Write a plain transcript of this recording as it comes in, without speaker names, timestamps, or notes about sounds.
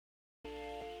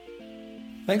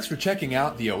Thanks for checking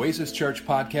out the Oasis Church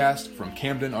podcast from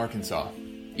Camden, Arkansas.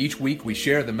 Each week we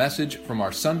share the message from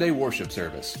our Sunday worship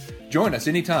service. Join us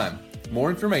anytime. More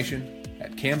information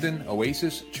at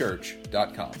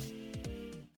CamdenOasisChurch.com.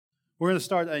 We're going to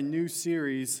start a new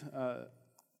series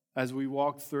as we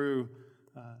walk through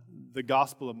the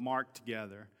Gospel of Mark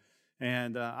together.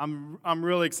 And I'm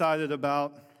really excited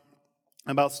about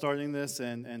starting this,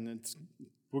 and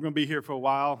we're going to be here for a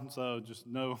while, so just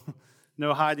no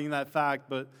hiding that fact.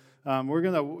 But we're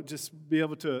going to just be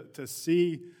able to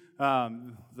see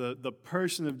the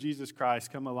person of Jesus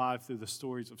Christ come alive through the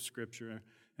stories of Scripture.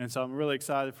 And so I'm really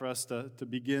excited for us to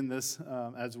begin this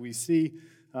as we see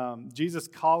Jesus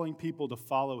calling people to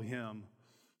follow him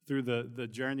through the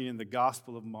journey in the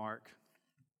Gospel of Mark.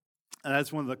 And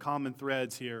that's one of the common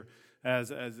threads here,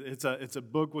 as it's a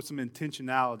book with some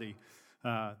intentionality.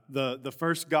 The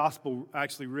first gospel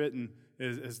actually written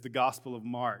is the Gospel of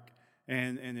Mark.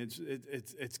 And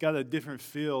it's got a different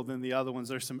feel than the other ones.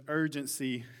 There's some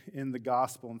urgency in the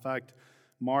gospel. In fact,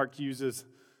 Mark uses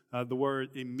the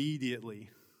word immediately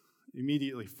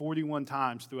 41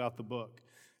 times throughout the book.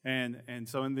 And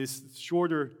so in this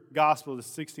shorter gospel, the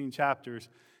 16 chapters,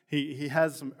 he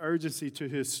has some urgency to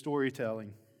his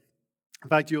storytelling. In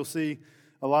fact, you'll see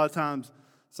a lot of times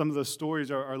some of the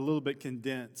stories are a little bit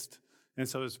condensed. And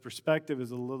so his perspective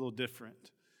is a little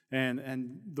different.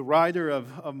 And the writer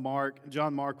of Mark,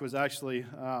 John Mark, was actually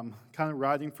kind of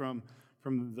writing from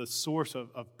the source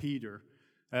of Peter.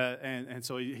 And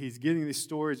so he's getting these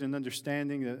stories and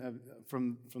understanding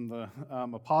from the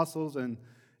apostles, and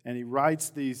he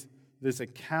writes this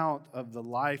account of the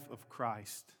life of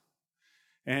Christ.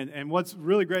 And what's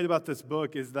really great about this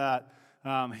book is that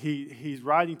he's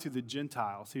writing to the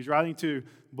Gentiles. He's writing to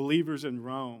believers in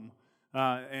Rome.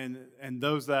 And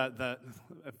those that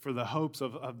for the hopes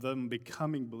of them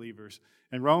becoming believers.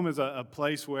 And Rome is a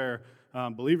place where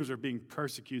believers are being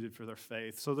persecuted for their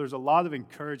faith. So there's a lot of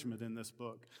encouragement in this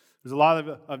book. There's a lot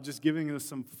of just giving us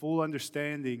some full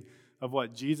understanding of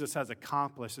what Jesus has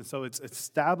accomplished. And so it's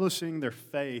establishing their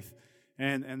faith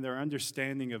and their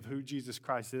understanding of who Jesus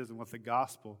Christ is and what the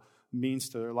gospel means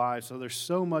to their lives. So there's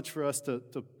so much for us to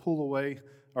pull away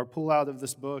or pull out of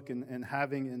this book and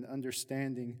having an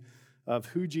understanding of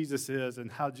who Jesus is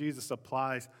and how Jesus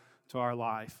applies to our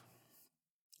life.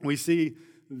 We see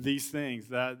these things,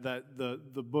 that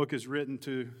the book is written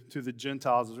to the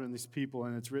Gentiles, it's written to these people,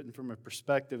 and it's written from a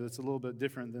perspective that's a little bit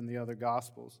different than the other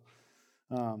Gospels.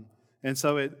 And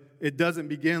so it doesn't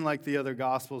begin like the other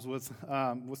Gospels with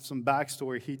some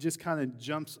backstory. He just kind of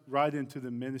jumps right into the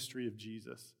ministry of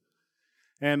Jesus.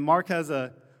 And Mark has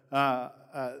an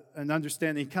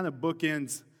understanding. He kind of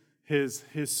bookends his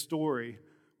story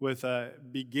with a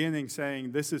beginning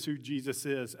saying, this is who Jesus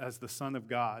is as the Son of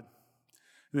God.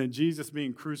 And then Jesus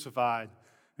being crucified,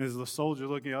 and as the soldier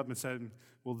looking up and said,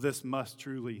 well, this must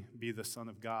truly be the Son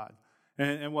of God.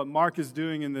 And what Mark is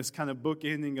doing in this kind of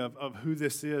bookending of who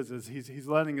this is he's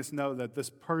letting us know that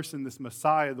this person, this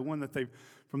Messiah, the one that they,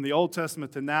 from the Old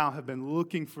Testament to now, have been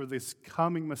looking for, this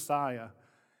coming Messiah,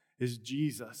 is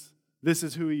Jesus. This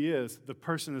is who he is. The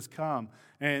person has come.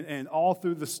 And all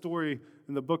through the story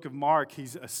in the book of Mark,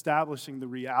 he's establishing the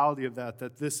reality of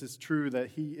that this is true, that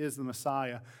he is the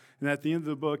Messiah. And at the end of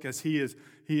the book, as he is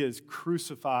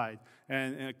crucified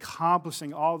and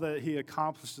accomplishing all that he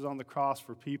accomplishes on the cross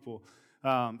for people,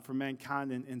 for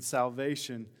mankind in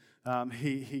salvation,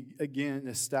 he again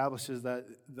establishes that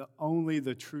only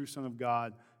the true Son of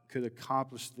God could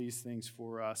accomplish these things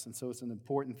for us. And so it's an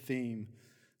important theme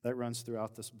that runs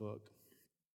throughout this book.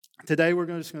 Today we're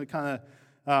just going to kind of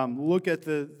look at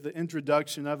the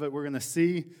introduction of it. We're going to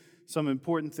see some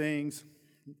important things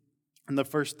in the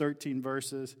first 13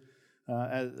 verses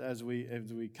as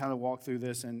we kind of walk through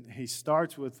this. And he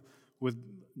starts with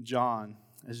John,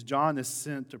 as John is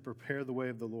sent to prepare the way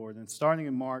of the Lord. And starting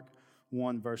in Mark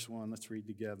 1, verse 1, let's read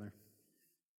together.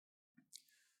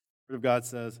 The Word of God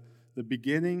says, "The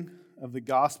beginning of the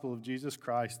gospel of Jesus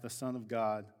Christ, the Son of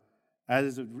God,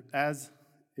 as it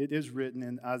is written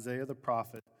in Isaiah the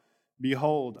prophet,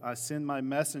 Behold, I send my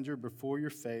messenger before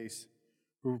your face,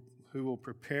 who will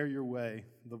prepare your way,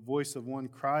 the voice of one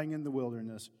crying in the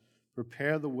wilderness,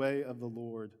 prepare the way of the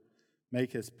Lord,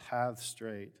 make his path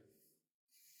straight."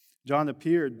 John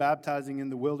appeared, baptizing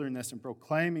in the wilderness and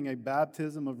proclaiming a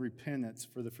baptism of repentance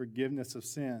for the forgiveness of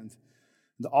sins.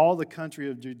 And all the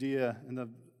country of Judea and of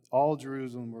all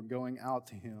Jerusalem were going out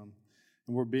to him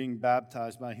and were being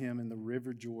baptized by him in the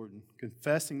river Jordan,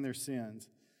 confessing their sins.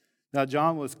 Now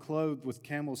John was clothed with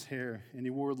camel's hair, and he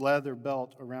wore a leather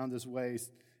belt around his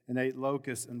waist and ate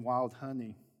locusts and wild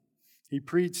honey. He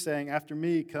preached, saying, "After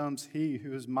me comes he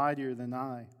who is mightier than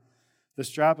I, the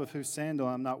strap of whose sandal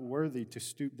I'm not worthy to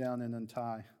stoop down and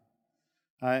untie.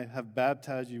 I have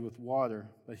baptized you with water,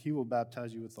 but he will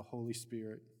baptize you with the Holy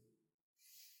Spirit.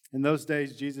 In those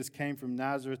days, Jesus came from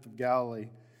Nazareth of Galilee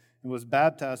and was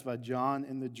baptized by John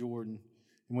in the Jordan.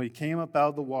 And when he came up out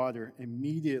of the water,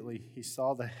 immediately he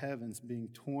saw the heavens being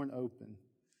torn open,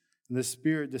 and the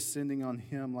Spirit descending on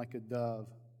him like a dove.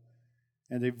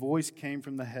 And a voice came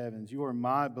from the heavens, "You are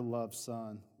my beloved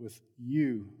Son. With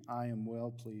you I am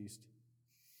well pleased."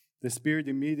 The Spirit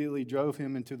immediately drove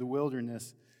him into the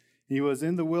wilderness. He was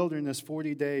in the wilderness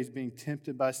 40 days, being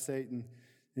tempted by Satan,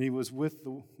 and he was with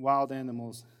the wild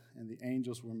animals, and the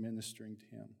angels were ministering to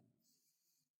him.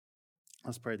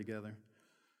 Let's pray together.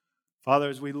 Father,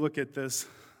 as we look at this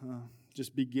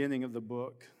just beginning of the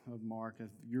book of Mark, of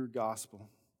your gospel,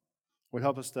 Lord,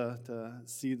 help us to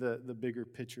see the bigger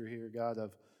picture here, God,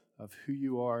 of who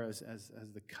you are as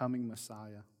the coming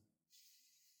Messiah.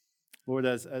 Lord,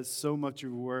 as so much of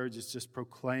your words is just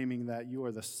proclaiming that you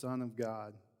are the Son of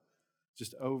God,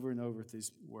 just over and over with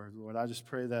these words, Lord. I just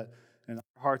pray that in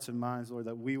our hearts and minds, Lord,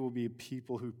 that we will be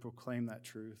people who proclaim that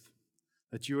truth,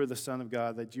 that you are the Son of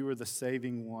God, that you are the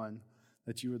saving one,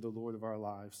 that you are the Lord of our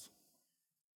lives.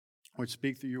 Lord,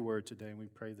 speak through your word today, and we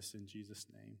pray this in Jesus'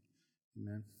 name.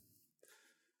 Amen.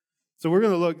 So we're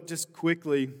going to look just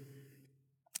quickly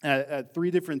at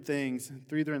three different things,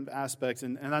 three different aspects.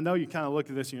 And I know you kind of look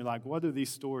at this and you're like, what do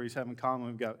these stories have in common?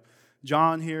 We've got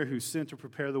John here who's sent to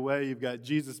prepare the way. You've got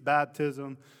Jesus'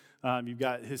 baptism. You've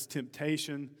got his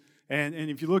temptation. And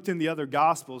if you looked in the other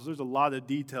Gospels, there's a lot of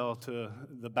detail to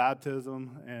the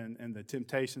baptism and the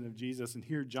temptation of Jesus. And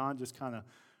here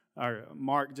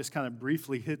Mark just kind of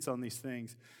briefly hits on these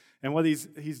things. And what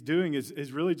he's doing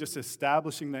is really just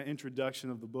establishing that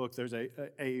introduction of the book. There's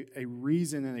a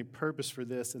reason and a purpose for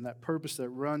this, and that purpose that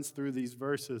runs through these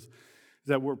verses is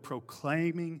that we're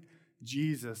proclaiming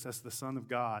Jesus as the Son of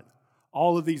God.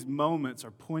 All of these moments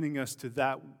are pointing us to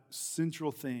that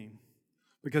central theme,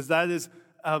 because that is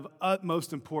of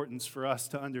utmost importance for us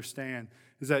to understand,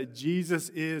 is that Jesus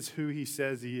is who he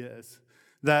says he is.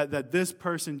 That this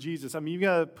person, Jesus, I mean, you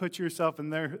got to put yourself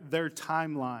in their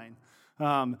timeline.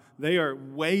 They are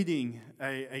waiting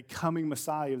a coming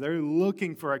Messiah. They're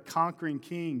looking for a conquering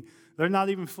king. They're not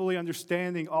even fully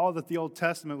understanding all that the Old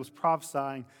Testament was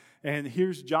prophesying. And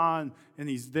here's John, and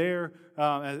he's there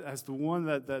as the one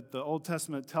that the Old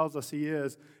Testament tells us he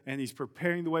is, and he's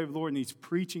preparing the way of the Lord, and he's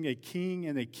preaching a king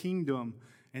and a kingdom,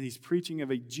 and he's preaching of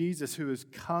a Jesus who is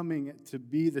coming to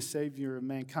be the Savior of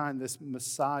mankind, this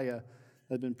Messiah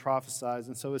that had been prophesied.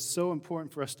 And so it's so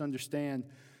important for us to understand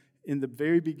in the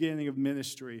very beginning of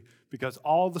ministry, because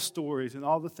all the stories and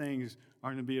all the things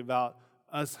are going to be about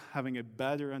us having a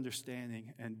better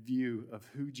understanding and view of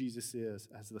who Jesus is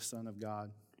as the Son of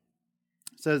God.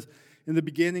 It says, in the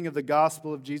beginning of the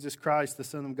gospel of Jesus Christ, the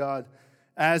Son of God,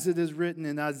 as it is written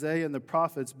in Isaiah and the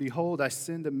prophets, behold, I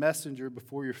send a messenger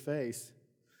before your face.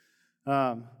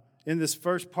 In this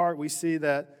first part, we see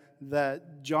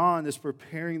that John is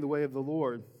preparing the way of the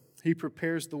Lord. He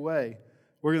prepares the way.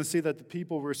 We're going to see that the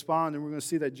people respond, and we're going to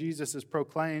see that Jesus is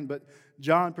proclaimed, but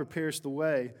John prepares the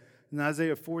way. In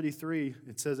Isaiah 43,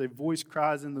 it says, a voice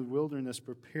cries in the wilderness,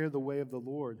 prepare the way of the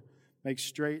Lord. Make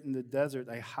straight in the desert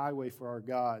a highway for our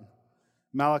God.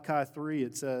 Malachi 3,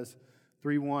 it says,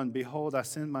 3:1, behold, I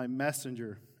send my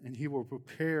messenger, and he will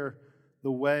prepare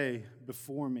the way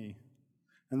before me.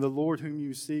 And the Lord whom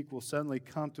you seek will suddenly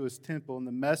come to his temple, and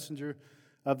the messenger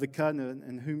of the covenant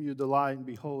in whom you delight, and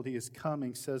behold, he is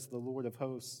coming, says the Lord of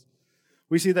hosts.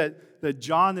 We see that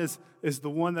John is the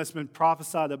one that's been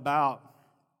prophesied about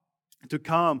to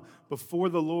come before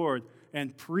the Lord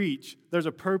and preach. There's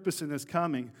a purpose in his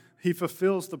coming. He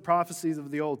fulfills the prophecies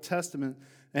of the Old Testament,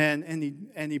 and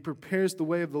he prepares the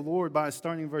way of the Lord by,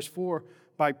 starting in verse 4,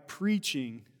 by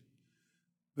preaching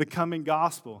the coming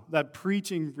gospel, that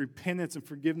preaching repentance and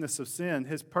forgiveness of sin.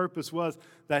 His purpose was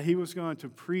that he was going to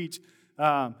preach.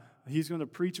 He's going to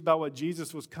preach about what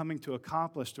Jesus was coming to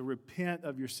accomplish, to repent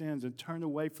of your sins and turn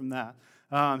away from that.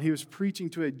 He was preaching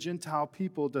to a Gentile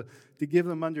people to give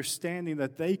them understanding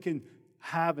that they can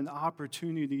have an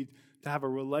opportunity to have a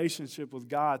relationship with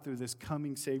God through this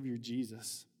coming Savior,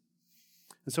 Jesus.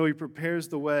 And so he prepares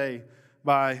the way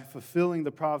by fulfilling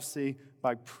the prophecy,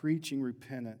 by preaching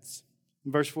repentance.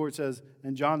 In verse 4 it says,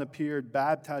 and John appeared,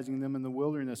 baptizing them in the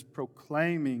wilderness,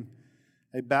 proclaiming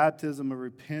a baptism of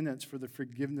repentance for the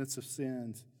forgiveness of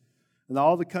sins. And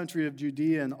all the country of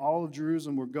Judea and all of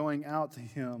Jerusalem were going out to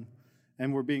him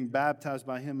and were being baptized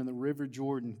by him in the river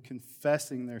Jordan,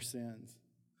 confessing their sins.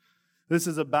 This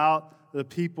is about the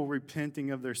people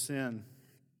repenting of their sin.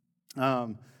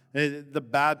 The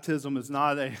baptism is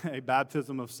not a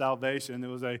baptism of salvation. It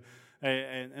was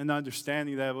an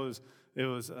understanding that it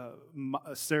was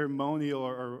a ceremonial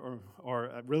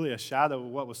or really a shadow of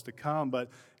what was to come. But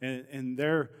in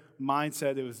their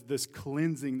mindset, it was this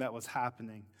cleansing that was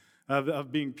happening,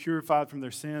 of being purified from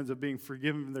their sins, of being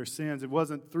forgiven from their sins. It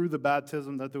wasn't through the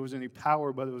baptism that there was any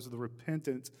power, but it was the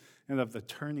repentance and of the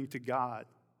turning to God.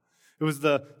 It was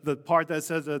the part that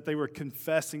says that they were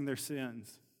confessing their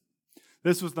sins.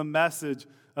 This was the message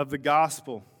of the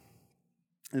gospel.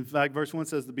 In fact, verse 1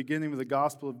 says, the beginning of the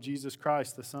gospel of Jesus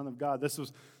Christ, the Son of God. This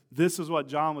was what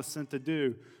John was sent to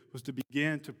do, was to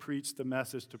begin to preach the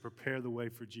message, to prepare the way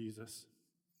for Jesus.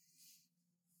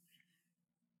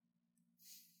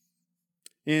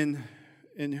 In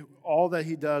all that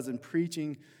he does in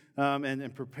preaching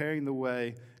and preparing the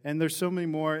way. And there's so many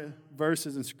more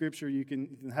verses in Scripture you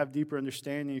can have deeper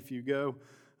understanding if you go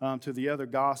to the other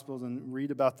Gospels and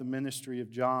read about the ministry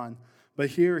of John. But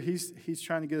here he's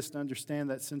trying to get us to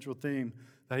understand that central theme,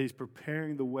 that he's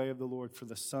preparing the way of the Lord for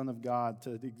the Son of God,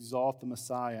 to exalt the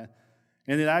Messiah.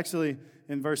 And it actually,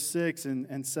 in verse 6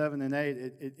 and 7 and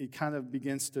 8, it kind of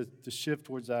begins to shift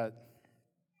towards that.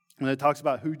 When it talks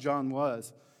about who John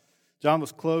was. John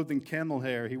was clothed in camel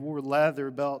hair. He wore a leather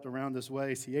belt around his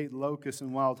waist. He ate locusts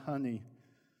and wild honey.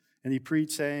 And he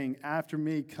preached, saying, after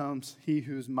me comes he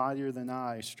who is mightier than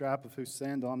I, a strap of whose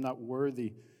sandal I'm not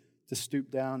worthy to stoop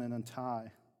down and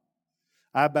untie.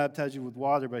 I baptize you with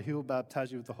water, but he will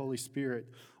baptize you with the Holy Spirit.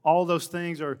 All those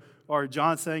things are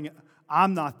John saying,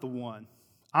 I'm not the one.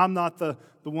 I'm not the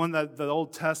one that the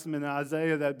Old Testament and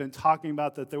Isaiah that had been talking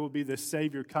about, that there will be this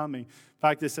Savior coming. In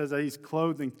fact, it says that he's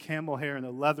clothed in camel hair and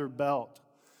a leather belt,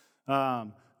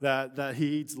 that he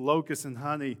eats locusts and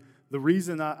honey. The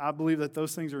reason I believe that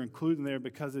those things are included in there,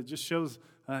 because it just shows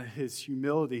his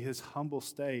humility, his humble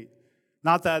state.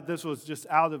 Not that this was just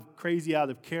crazy out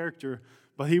of character,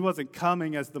 but he wasn't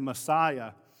coming as the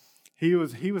Messiah. He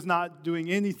was not doing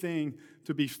anything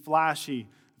to be flashy.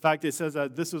 In fact, it says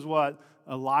that this is what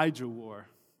Elijah wore.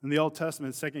 In the Old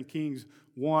Testament, 2 Kings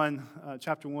 1,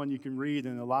 chapter 1, you can read,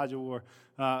 and Elijah wore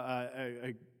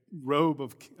a robe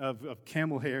of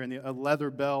camel hair and a leather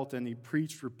belt, and he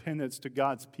preached repentance to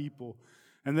God's people.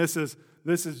 And this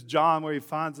is John, where he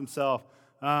finds himself.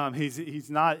 He's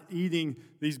not eating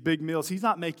these big meals. He's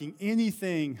not making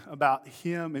anything about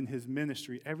him and his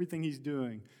ministry. Everything he's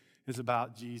doing is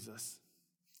about Jesus.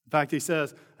 In fact, he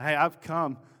says, hey, I've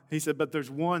come. He said, but there's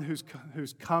one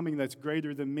who's coming that's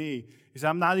greater than me. He said,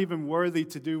 I'm not even worthy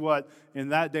to do what, in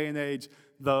that day and age,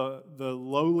 the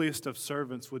lowliest of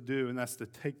servants would do, and that's to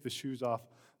take the shoes off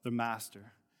the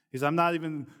master. He said, I'm not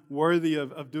even worthy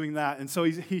of doing that. And so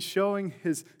he's showing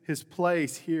his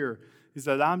place here. He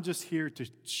said, I'm just here to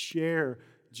share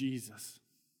Jesus,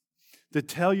 to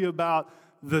tell you about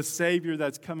the Savior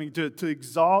that's coming, to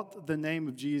exalt the name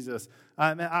of Jesus.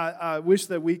 I wish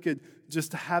that we could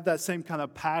just have that same kind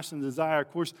of passion and desire.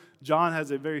 Of course, John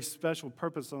has a very special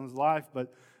purpose on his life,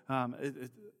 but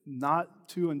it's not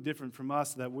too indifferent from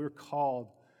us that we're called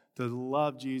to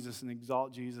love Jesus and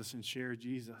exalt Jesus and share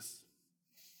Jesus.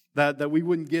 That we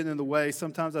wouldn't get in the way.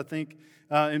 Sometimes I think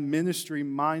in ministry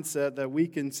mindset that we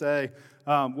can say,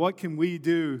 what can we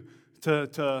do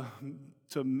to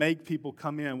make people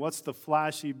come in? What's the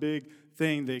flashy big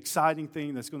thing, the exciting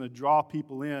thing that's going to draw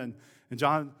people in? And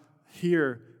John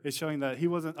here is showing that he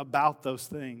wasn't about those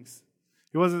things.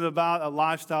 He wasn't about a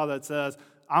lifestyle that says,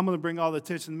 I'm going to bring all the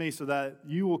attention to me so that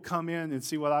you will come in and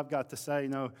see what I've got to say.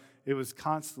 No, it was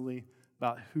constantly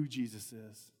about who Jesus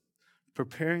is.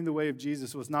 Preparing the way of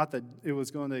Jesus was not that it was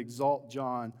going to exalt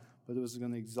John, but it was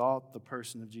going to exalt the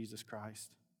person of Jesus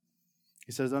Christ.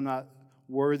 He says, I'm not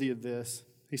worthy of this.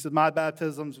 He said, my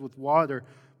baptism's with water,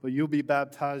 but you'll be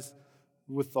baptized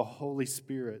with the Holy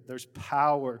Spirit. There's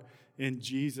power in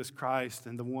Jesus Christ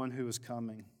and the one who is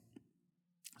coming.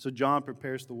 So John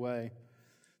prepares the way.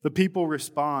 The people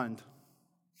respond.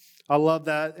 I love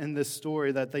that in this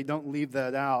story, that they don't leave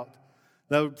that out.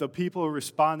 That the people are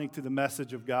responding to the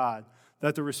message of God,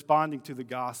 that they're responding to the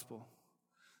gospel.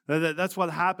 That's what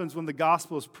happens when the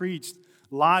gospel is preached.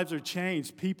 Lives are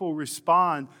changed. People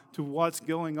respond to what's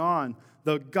going on.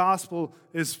 The gospel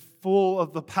is full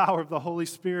of the power of the Holy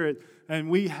Spirit, and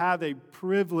we have a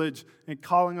privilege and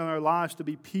calling on our lives to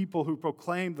be people who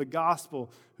proclaim the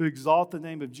gospel, who exalt the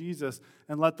name of Jesus,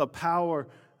 and let the power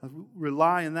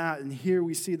rely on that. And here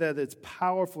we see that it's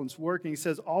powerful and it's working. He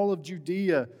says all of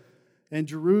Judea and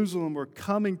Jerusalem were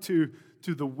coming to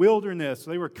the wilderness.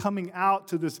 They were coming out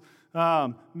to this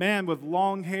man with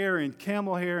long hair and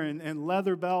camel hair and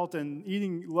leather belt and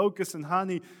eating locusts and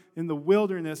honey in the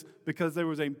wilderness, because there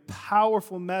was a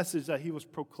powerful message that he was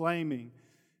proclaiming.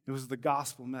 It was the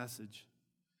gospel message.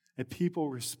 And people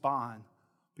respond.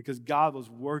 because God was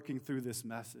working through this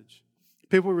message.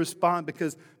 People respond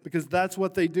because that's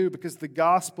what they do, because the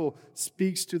gospel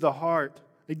speaks to the heart.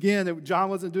 Again, John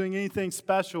wasn't doing anything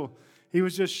special. He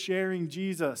was just sharing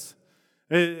Jesus.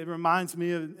 It reminds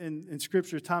me of in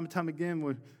Scripture time and time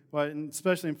again,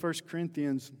 especially in 1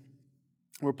 Corinthians,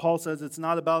 where Paul says it's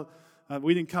not about,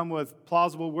 we didn't come with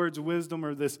plausible words of wisdom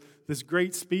or this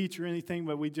great speech or anything,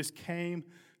 but we just came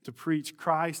to preach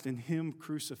Christ and Him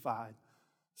crucified.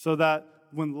 So that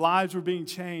when lives were being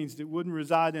changed, it wouldn't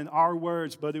reside in our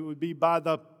words, but it would be by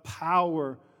the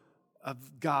power of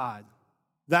God.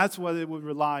 That's what it would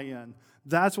rely in.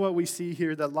 That's what we see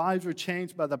here, that lives were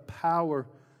changed by the power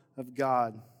of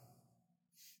God.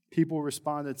 People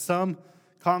responded. Some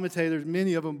commentators,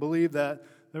 many of them, believe that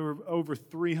there were over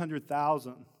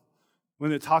 300,000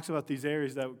 when it talks about these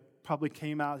areas that probably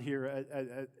came out here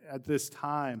at this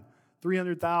time.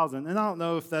 300,000. And I don't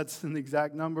know if that's an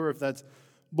exact number, if that's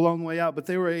blown way out, but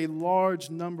they were a large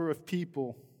number of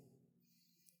people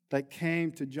that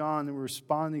came to John and were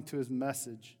responding to his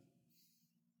message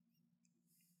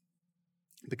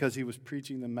because he was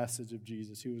preaching the message of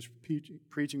Jesus. He was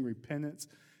preaching repentance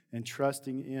and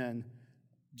trusting in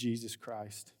Jesus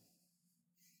Christ.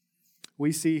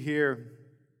 We see here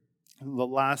the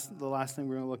last thing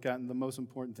we're going to look at, and the most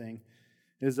important thing,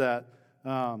 is that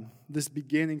this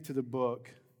beginning to the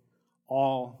book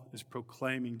all is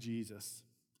proclaiming Jesus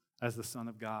as the Son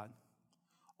of God.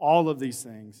 All of these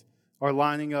things are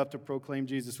lining up to proclaim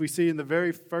Jesus. We see in the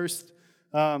very first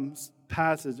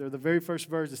passage, or the very first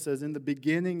verse, it says, in the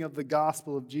beginning of the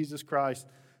gospel of Jesus Christ,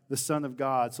 the Son of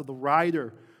God. So the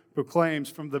writer proclaims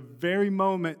from the very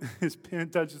moment his pen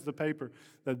touches the paper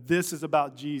that this is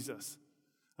about Jesus,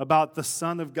 about the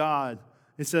Son of God.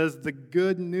 It says the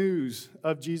good news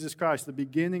of Jesus Christ, the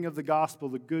beginning of the gospel,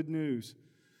 the good news.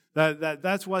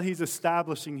 That's what he's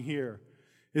establishing here,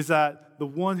 is that the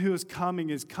one who is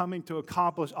coming to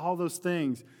accomplish all those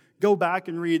things. Go back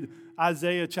and read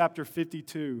Isaiah chapter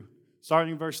 52,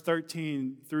 starting verse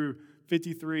 13 through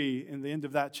 53 in the end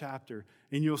of that chapter.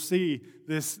 And you'll see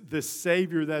this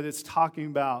Savior that it's talking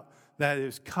about, that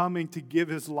is coming to give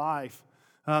his life,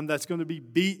 that's going to be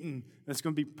beaten, that's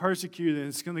going to be persecuted, and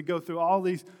it's going to go through all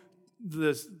this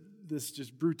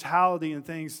just brutality and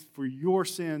things for your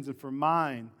sins and for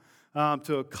mine,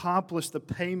 to accomplish the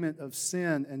payment of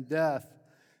sin and death.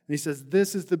 And he says,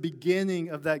 this is the beginning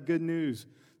of that good news.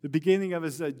 The beginning of it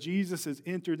is that Jesus has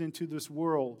entered into this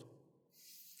world.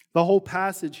 The whole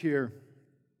passage here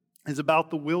is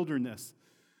about the wilderness.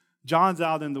 John's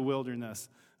out in the wilderness.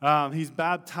 He's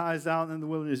baptized out in the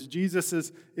wilderness. Jesus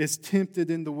is tempted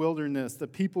in the wilderness. The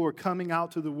people are coming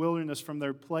out to the wilderness from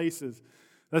their places.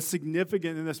 That's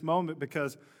significant in this moment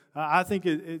because I think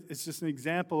it's just an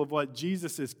example of what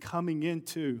Jesus is coming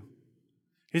into.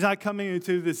 He's not coming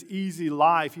into this easy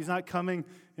life. He's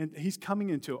coming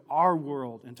into our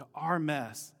world, into our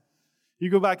mess. You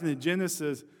go back into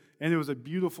Genesis, and it was a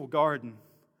beautiful garden,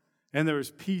 and there was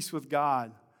peace with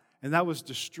God, and that was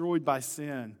destroyed by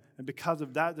sin. And because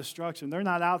of that destruction, they're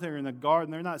not out there in the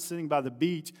garden. They're not sitting by the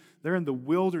beach. They're in the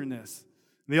wilderness.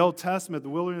 In the Old Testament, the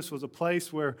wilderness was a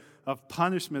place of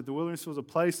punishment. The wilderness was a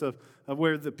place of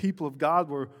where the people of God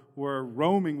were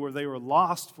roaming, where they were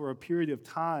lost for a period of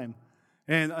time.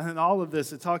 And all of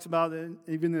this, it talks about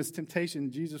even this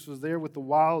temptation. Jesus was there with the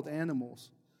wild animals.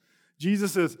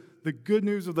 Jesus is the good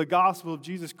news of the gospel of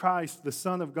Jesus Christ, the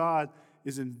Son of God,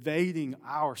 is invading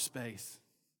our space.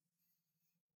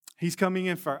 He's coming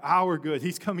in for our good.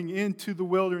 He's coming into the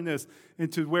wilderness,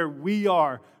 into where we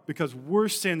are, because we're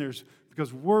sinners,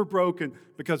 because we're broken,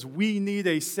 because we need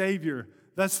a Savior.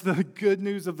 That's the good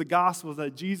news of the gospel,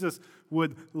 that Jesus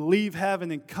would leave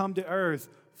heaven and come to earth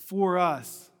for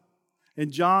us.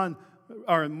 And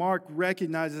Mark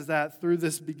recognizes that through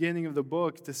this beginning of the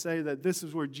book to say that this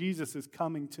is where Jesus is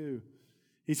coming to.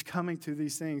 He's coming to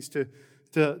these things to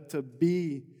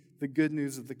be the good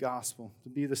news of the gospel, to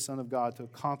be the Son of God, to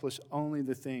accomplish only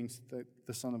the things that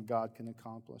the Son of God can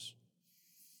accomplish.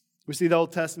 We see the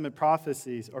Old Testament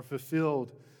prophecies are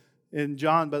fulfilled in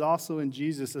John, but also in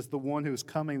Jesus as the one who is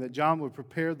coming, that John would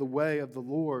prepare the way of the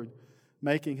Lord,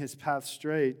 making his path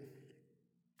straight,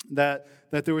 that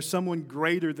there was someone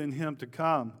greater than him to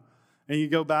come. And you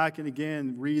go back and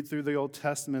again read through the Old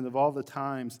Testament of all the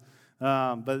times,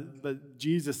 but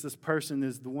Jesus, this person,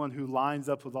 is the one who lines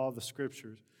up with all the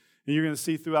Scriptures. And you're going to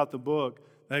see throughout the book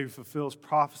that he fulfills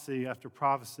prophecy after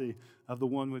prophecy of the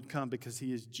one who would come, because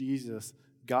he is Jesus,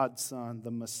 God's Son,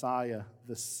 the Messiah,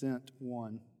 the sent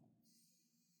one.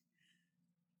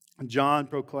 John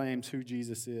proclaims who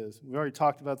Jesus is. We already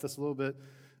talked about this a little bit,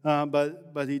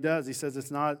 but he does. He says,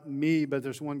 it's not me, but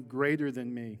there's one greater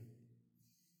than me.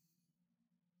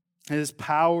 His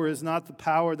power is not the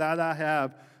power that I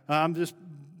have. I'm just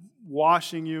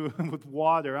washing you with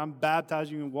water. I'm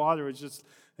baptizing you in water. It's just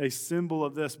a symbol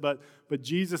of this. But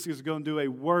Jesus is going to do a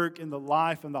work in the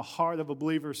life and the heart of a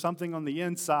believer, something on the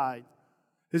inside.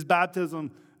 His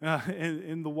baptism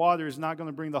in the water is not going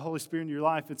to bring the Holy Spirit into your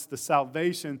life. It's the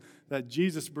salvation that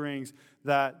Jesus brings,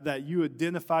 that you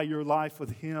identify your life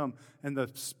with Him, and the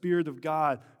Spirit of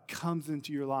God comes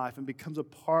into your life and becomes a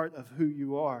part of who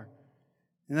you are.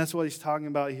 And that's what he's talking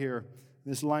about here,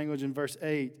 this language in verse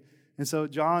 8. And so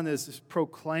John is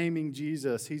proclaiming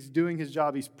Jesus. He's doing his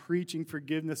job. He's preaching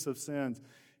forgiveness of sins.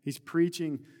 He's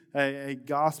preaching a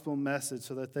gospel message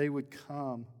so that they would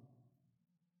come.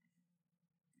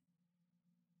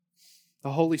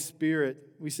 The Holy Spirit,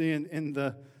 we see in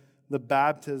the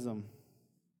baptism,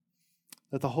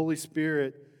 that the Holy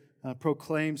Spirit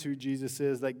proclaims who Jesus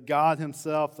is, that God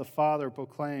Himself, the Father,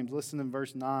 proclaims. Listen in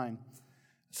verse 9.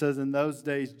 It says, in those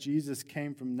days Jesus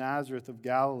came from Nazareth of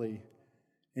Galilee,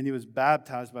 and He was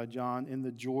baptized by John in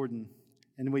the Jordan.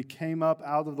 And when He came up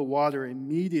out of the water,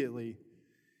 immediately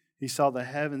He saw the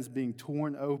heavens being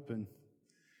torn open,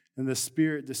 and the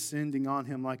Spirit descending on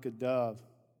Him like a dove.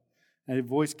 And a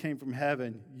voice came from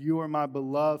heaven, "You are my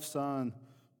beloved Son,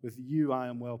 with you I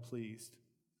am well pleased."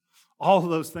 All of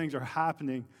those things are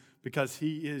happening because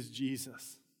He is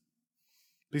Jesus.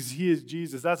 Because He is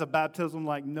Jesus. That's a baptism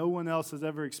like no one else has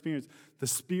ever experienced. The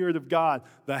Spirit of God,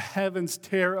 the heavens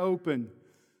tear open.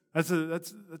 That's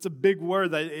a big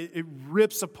word that it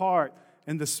rips apart.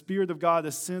 And the Spirit of God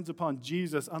descends upon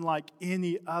Jesus unlike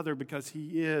any other because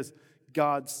He is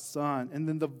God's Son. And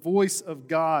then the voice of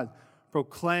God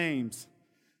proclaims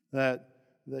that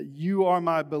you are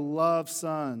my beloved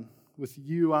Son. With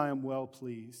you I am well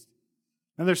pleased.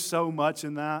 And there's so much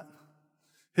in that.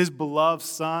 His beloved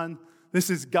Son. This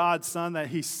is God's Son that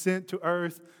He sent to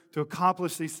earth to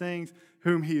accomplish these things,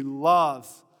 whom He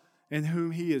loves and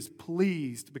whom He is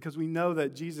pleased, because we know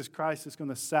that Jesus Christ is going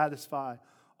to satisfy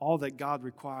all that God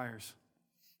requires.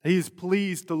 He is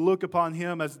pleased to look upon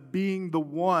Him as being the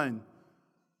one.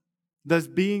 As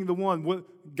being the one.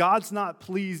 God's not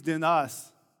pleased in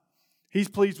us. He's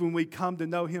pleased when we come to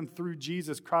know Him through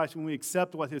Jesus Christ, when we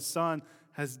accept what His Son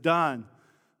has done.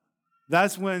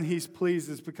 That's when He's pleased,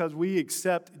 is because we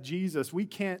accept Jesus. We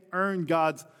can't earn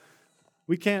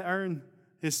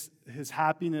His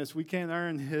happiness. We can't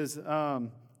earn His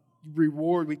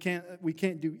reward. We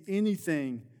can't do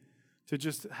anything to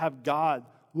just have God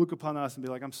look upon us and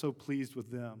be like, I'm so pleased with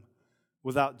them,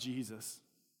 without Jesus.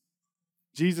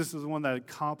 Jesus is the one that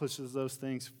accomplishes those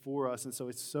things for us, and so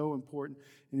it's so important.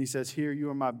 And He says, here, you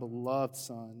are my beloved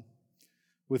Son.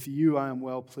 With you I am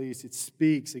well pleased. It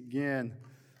speaks again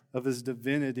of His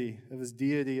divinity, of His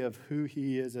deity, of who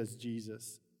He is as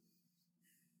Jesus.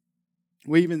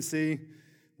 We even see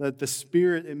that the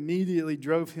Spirit immediately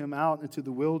drove Him out into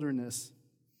the wilderness.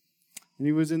 And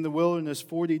He was in the wilderness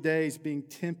 40 days being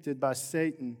tempted by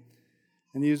Satan.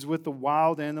 And He was with the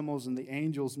wild animals and the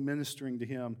angels ministering to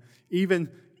Him. Even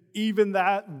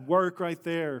that work right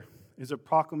there is a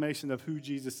proclamation of who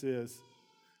Jesus is.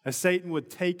 As Satan would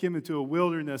take Him into a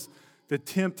wilderness to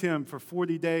tempt Him for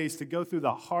 40 days, to go through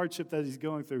the hardship that He's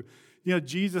going through. You know,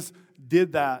 Jesus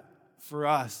did that for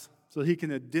us so He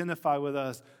can identify with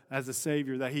us as a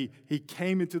Savior, that He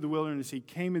came into the wilderness, He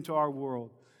came into our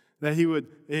world, that He would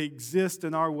exist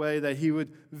in our way, that He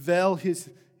would veil His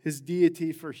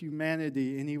deity for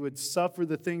humanity, and He would suffer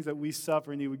the things that we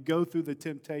suffer, and He would go through the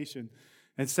temptation.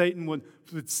 And Satan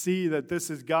would see that this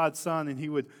is God's Son, and he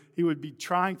would be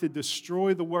trying to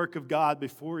destroy the work of God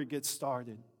before it gets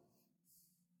started.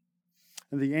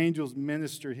 And the angels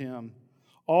minister Him.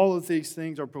 All of these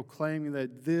things are proclaiming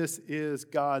that this is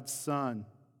God's Son,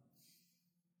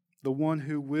 the one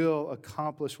who will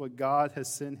accomplish what God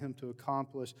has sent Him to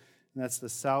accomplish, and that's the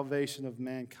salvation of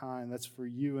mankind. That's for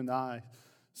you and I,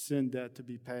 sin debt to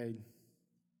be paid.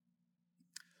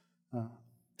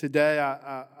 Today,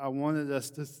 I wanted us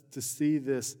to see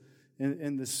this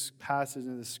in this passage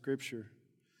in the Scripture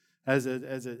as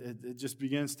it just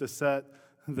begins to set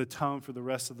the tone for the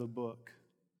rest of the book.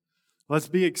 Let's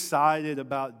be excited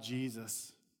about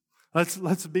Jesus.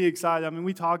 Let's be excited. I mean,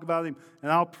 we talk about Him,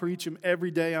 and I'll preach Him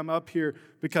every day I'm up here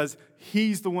because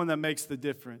He's the one that makes the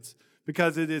difference.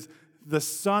 Because it is the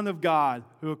Son of God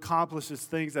who accomplishes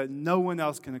things that no one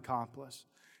else can accomplish.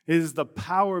 It is the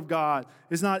power of God.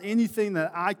 It's not anything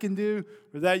that I can do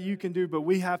or that you can do, but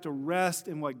we have to rest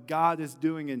in what God is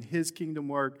doing in His kingdom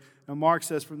work. And Mark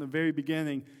says from the very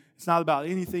beginning, it's not about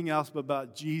anything else but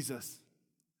about Jesus.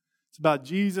 It's about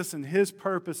Jesus and His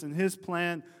purpose and His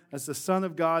plan as the Son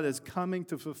of God is coming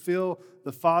to fulfill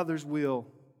the Father's will.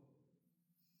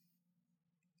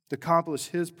 to accomplish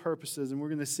His purposes. And we're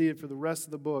going to see it for the rest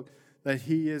of the book, that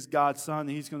He is God's Son, and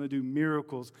He's going to do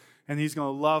miracles, and He's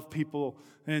going to love people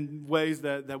in ways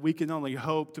that we can only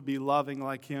hope to be loving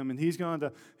like Him. And He's going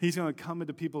to come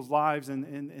into people's lives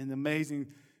in amazing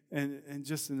and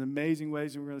just in amazing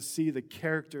ways. And we're going to see the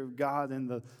character of God and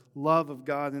the love of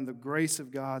God and the grace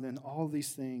of God and all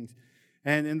these things.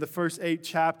 And in the first 8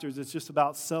 chapters, it's just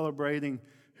about celebrating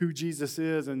who Jesus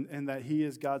is and that He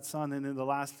is God's Son. And in the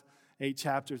last 8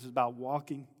 chapters, it's about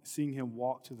seeing Him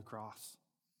walk to the cross.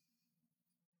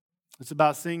 It's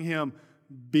about seeing Him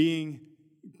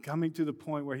coming to the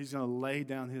point where He's going to lay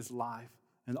down His life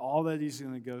and all that He's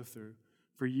going to go through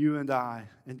for you and I,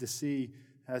 and to see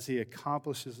as He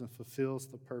accomplishes and fulfills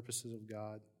the purposes of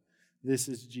God. This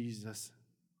is Jesus.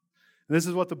 And this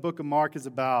is what the book of Mark is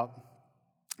about.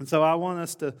 And so I want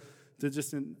us to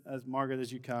just, as Margaret,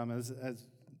 as you come,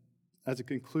 as a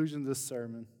conclusion to this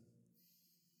sermon,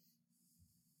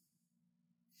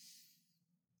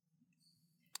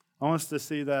 I want us to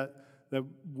see that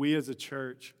we as a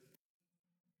church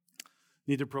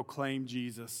need to proclaim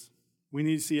Jesus. We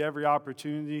need to see every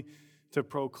opportunity to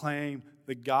proclaim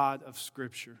the God of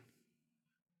Scripture.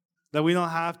 That we don't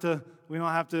have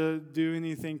to do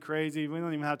anything crazy. We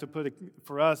don't even have to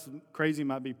for us, crazy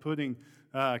might be putting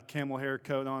a camel hair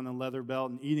coat on and leather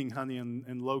belt and eating honey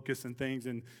and locusts and things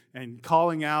and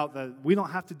calling out that we don't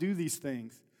have to do these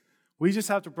things. We just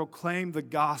have to proclaim the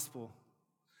gospel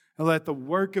and let the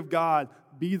work of God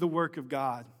be the work of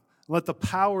God. Let the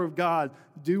power of God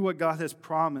do what God has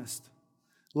promised.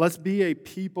 Let's be a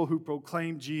people who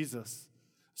proclaim Jesus.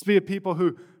 Let's be a people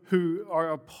who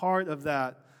are a part of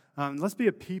that. Let's be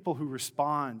a people who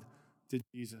respond to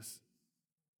Jesus.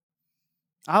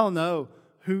 I don't know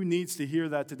who needs to hear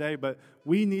that today, but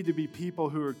we need to be people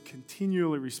who are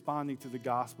continually responding to the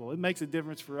gospel. It makes a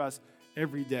difference for us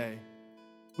every day.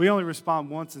 We only respond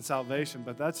once in salvation,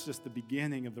 but that's just the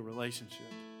beginning of the relationship.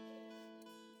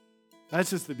 That's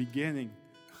just the beginning.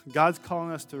 God's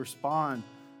calling us to respond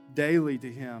daily to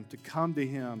Him, to come to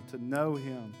Him, to know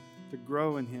Him, to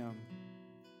grow in Him.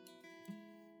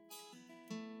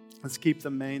 Let's keep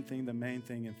the main thing,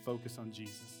 and focus on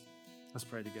Jesus. Let's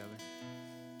pray together.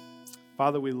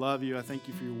 Father, we love You. I thank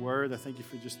You for Your word. I thank You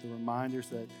for just the reminders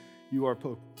that You are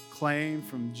proclaimed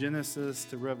from Genesis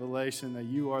to Revelation, that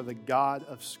You are the God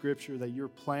of Scripture, that Your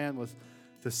plan was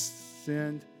to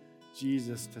send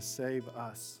Jesus to save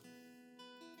us,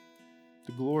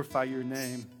 to glorify Your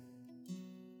name.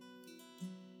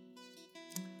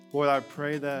 Lord, I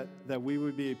pray that we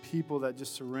would be a people that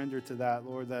just surrender to that,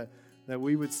 Lord, that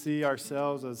we would see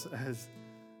ourselves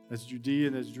as Judea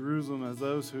and as Jerusalem, as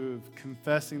those who are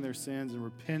confessing their sins and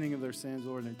repenting of their sins,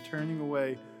 Lord, and turning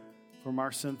away from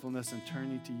our sinfulness and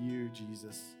turning to You,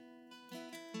 Jesus.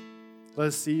 Let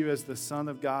us see You as the Son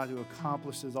of God who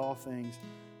accomplishes all things,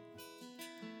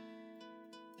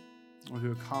 or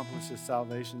who accomplishes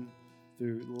salvation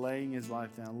through laying His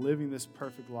life down, living this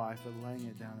perfect life, but laying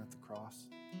it down at the cross.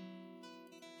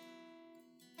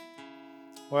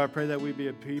 Lord, I pray that we be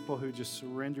a people who just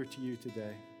surrender to You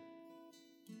today.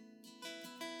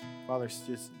 Father, it's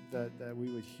just that we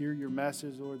would hear Your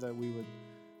message, Lord, that we would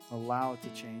allow it to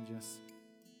change us.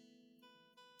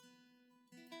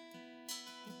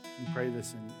 We pray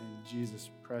this in Jesus'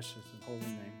 precious and holy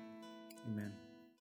name. Amen.